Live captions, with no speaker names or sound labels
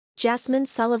Jazmine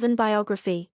Sullivan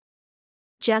Biography.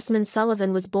 Jazmine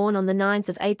Sullivan was born on the 9th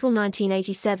of April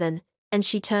 1987, and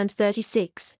she turned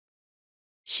 36.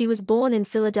 She was born in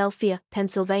Philadelphia,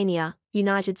 Pennsylvania,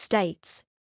 United States.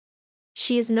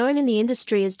 She is known in the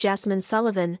industry as Jazmine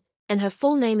Sullivan, and her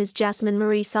full name is Jazmine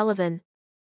Marie Sullivan.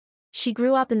 She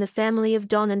grew up in the family of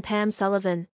Don and Pam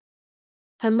Sullivan.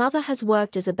 Her mother has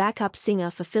worked as a backup singer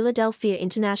for Philadelphia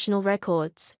International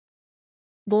Records.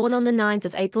 Born on the 9th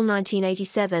of April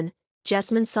 1987,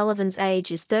 Jazmine Sullivan's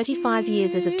age is 35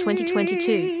 years as of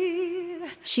 2022.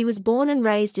 She was born and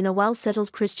raised in a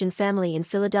well-settled Christian family in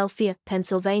Philadelphia,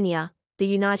 Pennsylvania, the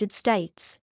United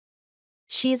States.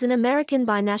 She is an American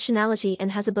by nationality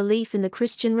and has a belief in the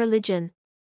Christian religion.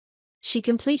 She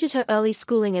completed her early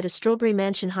schooling at a Strawberry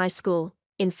Mansion High School,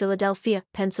 in Philadelphia,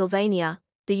 Pennsylvania,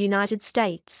 the United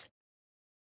States.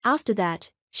 After that,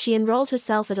 she enrolled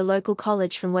herself at a local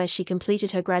college from where she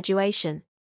completed her graduation.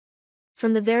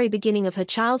 From the very beginning of her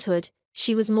childhood,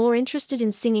 she was more interested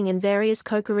in singing and various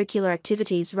co-curricular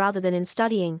activities rather than in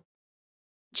studying.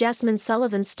 Jazmine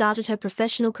Sullivan started her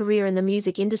professional career in the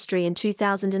music industry in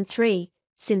 2003.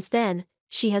 Since then,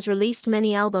 she has released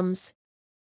many albums.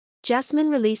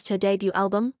 Jazmine released her debut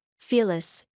album,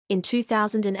 Fearless, in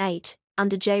 2008,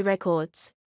 under J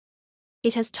Records.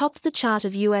 It has topped the chart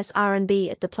of US R&B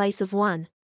at the place of 1.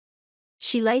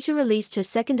 She later released her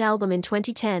second album in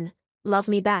 2010, Love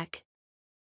Me Back.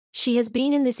 She has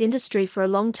been in this industry for a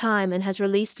long time and has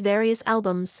released various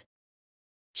albums.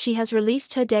 She has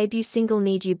released her debut single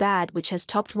Need You Bad, which has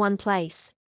topped 1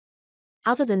 place.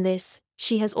 Other than this,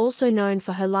 she has also known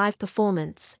for her live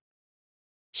performance.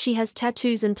 She has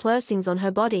tattoos and piercings on her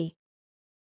body.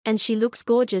 And she looks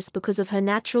gorgeous because of her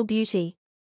natural beauty.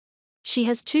 She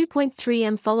has 2.3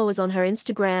 million followers on her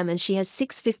Instagram and she has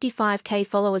 655K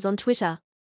followers on Twitter.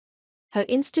 Her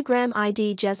Instagram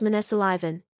ID Jazmine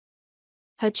Sullivan.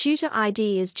 Her Twitter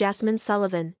ID is Jazmine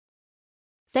Sullivan.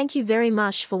 Thank you very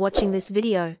much for watching this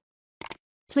video.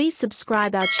 Please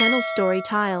subscribe our channel Story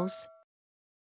Tiles.